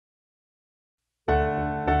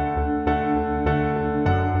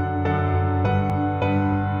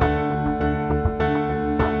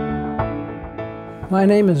My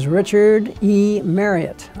name is Richard E.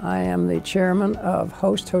 Marriott. I am the chairman of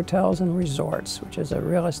Host Hotels and Resorts, which is a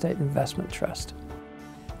real estate investment trust.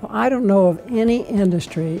 Well, I don't know of any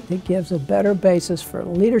industry that gives a better basis for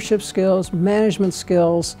leadership skills, management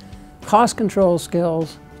skills, cost control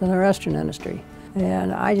skills than the restaurant industry.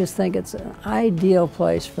 And I just think it's an ideal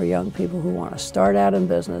place for young people who want to start out in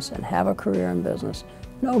business and have a career in business.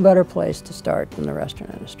 No better place to start than the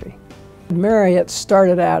restaurant industry. Marriott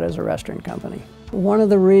started out as a restaurant company. One of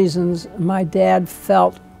the reasons my dad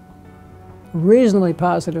felt reasonably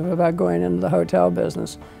positive about going into the hotel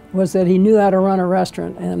business was that he knew how to run a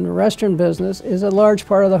restaurant, and the restaurant business is a large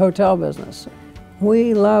part of the hotel business.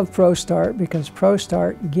 We love ProStart because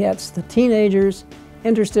ProStart gets the teenagers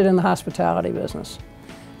interested in the hospitality business.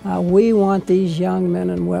 We want these young men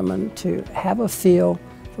and women to have a feel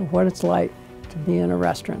for what it's like to be in a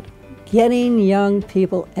restaurant. Getting young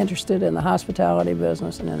people interested in the hospitality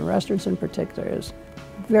business, and in restaurants in particular, is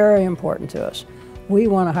very important to us. We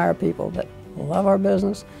want to hire people that love our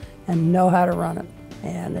business and know how to run it.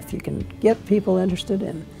 And if you can get people interested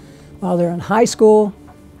in, while they're in high school,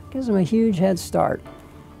 it gives them a huge head start.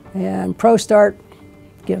 And ProStart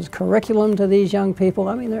gives curriculum to these young people.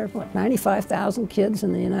 I mean, there are, 95,000 kids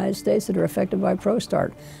in the United States that are affected by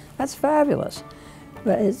ProStart. That's fabulous.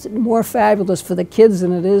 But it's more fabulous for the kids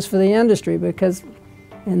than it is for the industry, because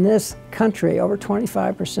in this country, over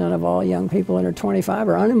 25% of all young people under 25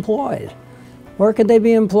 are unemployed. Where could they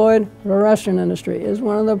be employed? The restaurant industry is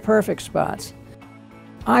one of the perfect spots.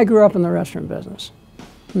 I grew up in the restaurant business.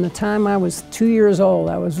 From the time I was 2 years old,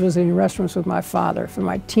 I was visiting restaurants with my father. For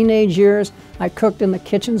my teenage years, I cooked in the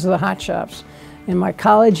kitchens of the hot shops. In my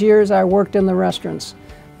college years, I worked in the restaurants.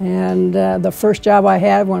 And the first job I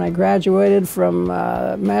had when I graduated from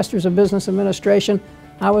Masters of Business Administration,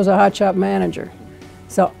 I was a hot shop manager.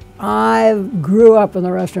 So I grew up in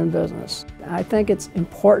the restaurant business. I think it's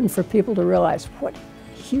important for people to realize what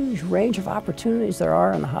huge range of opportunities there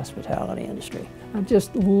are in the hospitality industry.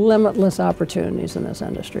 Just limitless opportunities in this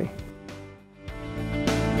industry.